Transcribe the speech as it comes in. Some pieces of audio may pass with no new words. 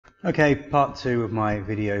Okay, part two of my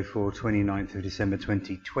video for 29th of December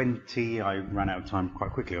 2020. I ran out of time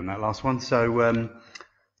quite quickly on that last one. So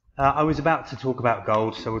I was about to talk about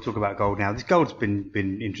gold, so we'll talk about gold now. This gold's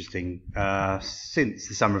been interesting. Since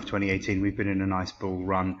the summer of 2018, we've been in a nice bull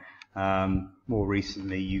run. More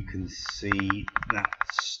recently, you can see that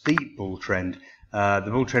steep bull trend.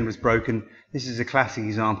 The bull trend was broken. This is a classic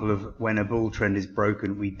example of when a bull trend is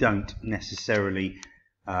broken, we don't necessarily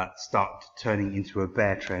start turning into a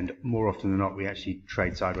bear trend. More often than not, we actually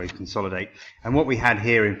trade sideways, consolidate. And what we had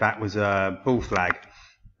here, in fact, was a bull flag.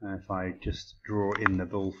 If I just draw in the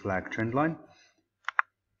bull flag trend line,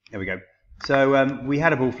 there we go. So we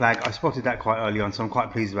had a bull flag. I spotted that quite early on, so I'm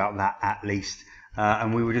quite pleased about that at least.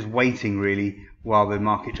 And we were just waiting really while the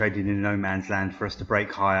market traded in no man's land for us to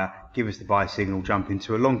break higher, give us the buy signal, jump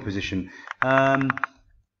into a long position.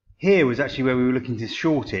 Here was actually where we were looking to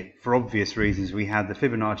short it for obvious reasons. We had the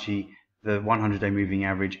Fibonacci, the 100-day moving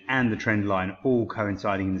average, and the trend line all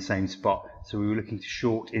coinciding in the same spot. So we were looking to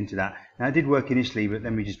short into that. Now it did work initially, but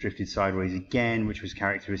then we just drifted sideways again, which was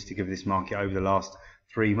characteristic of this market over the last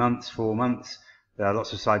 3 months, 4 months.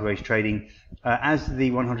 Lots of sideways trading. As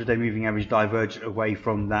the 100-day moving average diverged away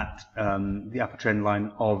from that, the upper trend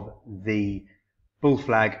line of the bull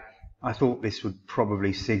flag, I thought this would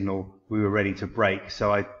probably signal we were ready to break.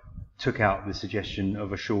 So I took out the suggestion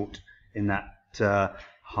of a short in that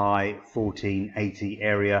high 1480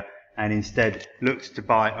 area and instead looked to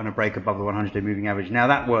buy on a break above the 100-day moving average. Now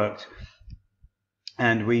that worked,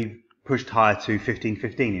 and we pushed higher to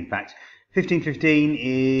 1515. In fact, 1515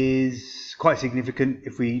 is quite significant.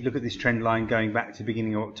 If we look at this trend line going back to the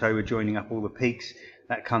beginning of October, joining up all the peaks,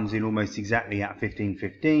 that comes in almost exactly at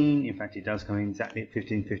 1515. In fact, it does come in exactly at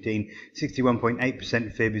 1515.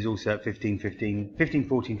 61.8% fib is also at 1515,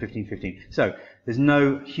 1514, 1515. So there's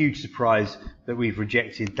no huge surprise that we've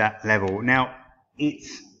rejected that level. Now,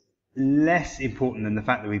 it's less important than the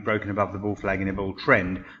fact that we've broken above the bull flag in a bull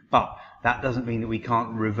trend, but that doesn't mean that we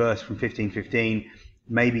can't reverse from 1515,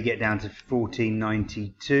 maybe get down to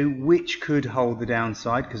 1492, which could hold the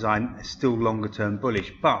downside because I'm still longer term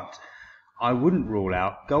bullish. But I wouldn't rule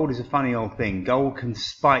out, gold is a funny old thing. Gold can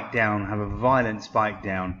spike down, have a violent spike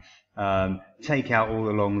down, take out all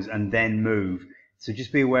the longs and then move. So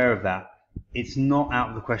just be aware of that. It's not out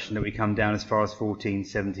of the question that we come down as far as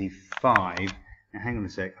 1475. Now hang on a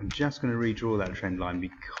sec, I'm just going to redraw that trend line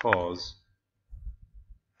because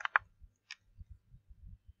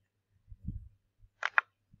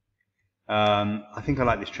I think I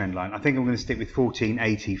like this trend line. I think I'm going to stick with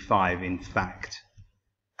 1485 in fact.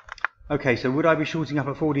 Okay, so would I be shorting up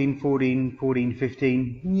at 14, 14, 14,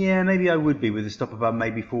 15? Yeah, maybe I would be with a stop above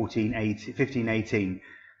maybe 14, 15, 18.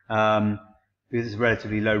 Because it's a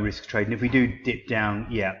relatively low risk trade. And if we do dip down,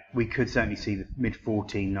 yeah, we could certainly see the mid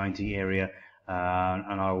 1490 area.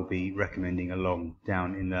 And I will be recommending a long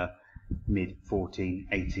down in the mid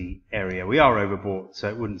 1480 area. We are overbought, so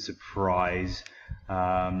it wouldn't surprise. But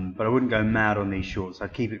I wouldn't go mad on these shorts.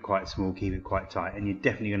 I'd keep it quite small, keep it quite tight. And you're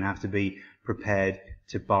definitely going to have to be prepared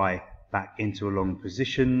to buy back into a long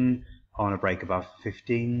position on a break above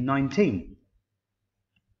 1519.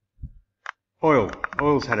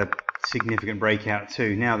 Oil's had a significant breakout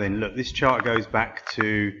too. Now then, look, this chart goes back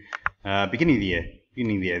to beginning of the year.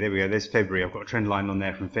 There we go. There's February. I've got a trend line on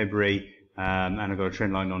there from February, and I've got a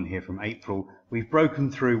trend line on here from April. We've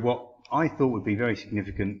broken through what I thought would be very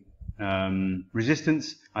significant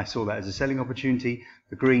resistance. I saw that as a selling opportunity.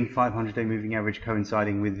 The green 500-day moving average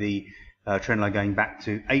coinciding with the trend line going back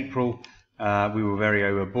to April. We were very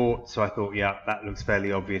overbought, so I thought, yeah, that looks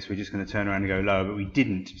fairly obvious. We're just going to turn around and go lower, but we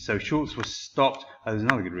didn't. So shorts were stopped. There's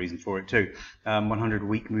another good reason for it too.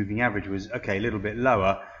 100-week moving average was okay, a little bit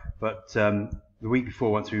lower, but the week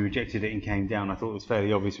before, once we rejected it and came down, I thought it was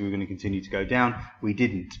fairly obvious we were going to continue to go down. We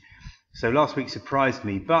didn't. So last week surprised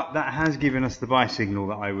me, but that has given us the buy signal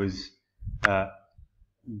that I was that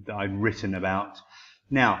I'd written about.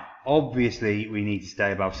 Now, obviously, we need to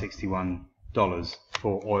stay above $61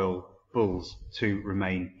 for oil bulls to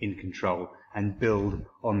remain in control and build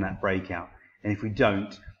on that breakout. And if we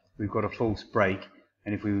don't, we've got a false break.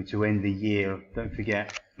 And if we were to end the year, don't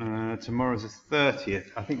forget, tomorrow's the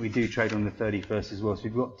 30th. I think we do trade on the 31st as well. So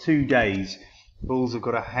we've got 2 days. Bulls have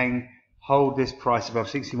got to hold this price above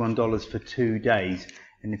 $61 for 2 days.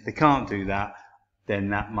 And if they can't do that, then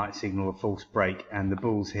that might signal a false break. And the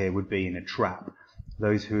bulls here would be in a trap.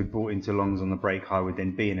 Those who had bought into longs on the break high would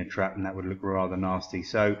then be in a trap, and that would look rather nasty.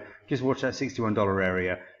 So just watch that $61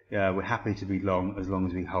 area. We're happy to be long as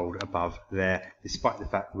we hold above there, despite the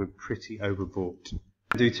fact that we're pretty overbought.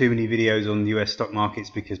 Do too many videos on the US stock markets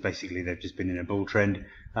because basically they've just been in a bull trend,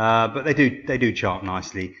 but they do chart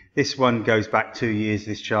nicely. This one goes back 2 years,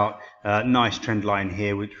 this chart. Nice trend line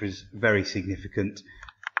here, which was very significant.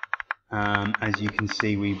 As you can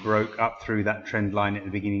see, we broke up through that trend line at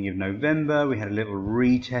the beginning of November. We had a little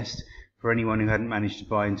retest for anyone who hadn't managed to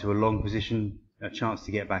buy into a long position, a chance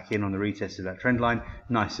to get back in on the retest of that trend line.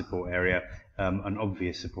 Nice support area, an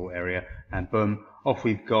obvious support area, and boom, off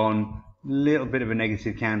we've gone. Little bit of a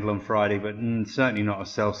negative candle on Friday, but certainly not a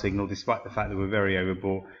sell signal, despite the fact that we're very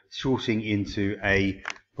overbought. Shorting into a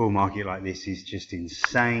bull market like this is just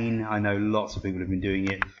insane. I know lots of people have been doing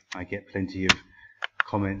it. I get plenty of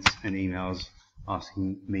comments and emails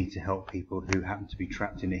asking me to help people who happen to be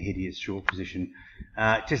trapped in a hideous short position.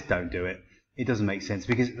 Just don't do it. It doesn't make sense,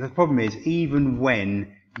 because the problem is, even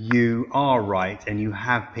when you are right and you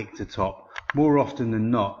have picked a top, more often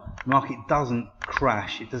than not, the market doesn't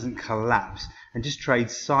crash, it doesn't collapse, and just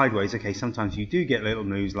trades sideways. Okay, sometimes you do get little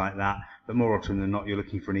moves like that, but more often than not, you're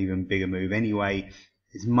looking for an even bigger move anyway.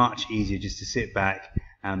 It's much easier just to sit back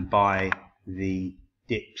and buy the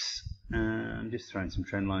dips. I'm just throwing some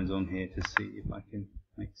trend lines on here to see if I can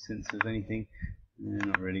make sense of anything.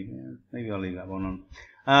 Not really. Maybe I'll leave that one on.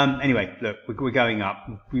 Anyway, look, we're going up.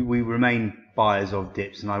 We remain buyers of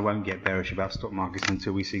dips, and I won't get bearish about stock markets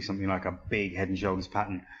until we see something like a big head and shoulders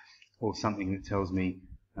pattern, or something that tells me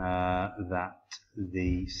that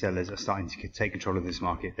the sellers are starting to take control of this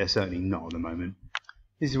market. They're certainly not at the moment.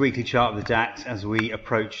 This is a weekly chart of the DAX as we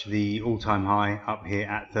approach the all-time high up here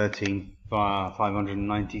at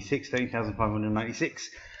 13,596,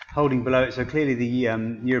 holding below it. So clearly the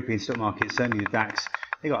European stock market, certainly the DAX,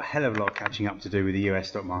 they got a hell of a lot of catching up to do with the US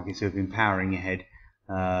stock markets, who have been powering ahead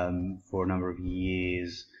for a number of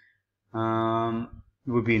years. It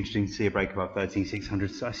would be interesting to see a break above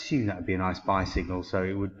 13,600. So I assume that would be a nice buy signal, so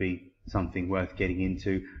it would be something worth getting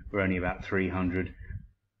into. We're only about 300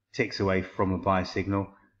 ticks away from a buy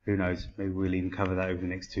signal. Who knows, maybe we'll even cover that over the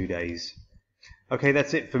next 2 days. Okay,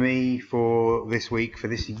 that's it for me for this week, for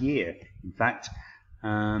this year, in fact.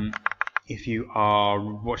 If you are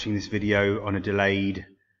watching this video on a delayed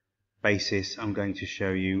basis, I'm going to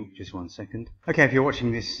show you, just 1 second. Okay, if you're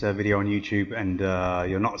watching this video on YouTube and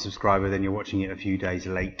you're not a subscriber, then you're watching it a few days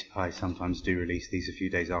late. I sometimes do release these a few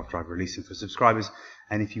days after I've released them for subscribers.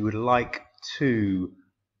 And if you would like to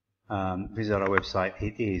visit our website,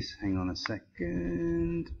 it is, hang on a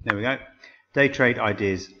second, there we go,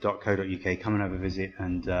 daytradeideas.co.uk. Come and have a visit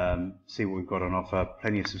and see what we've got on offer.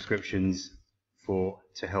 Plenty of subscriptions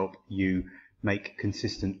to help you make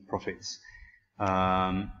consistent profits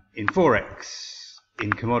in Forex,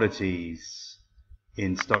 in commodities,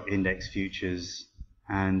 in stock index futures,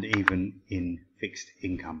 and even in fixed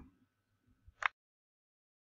income.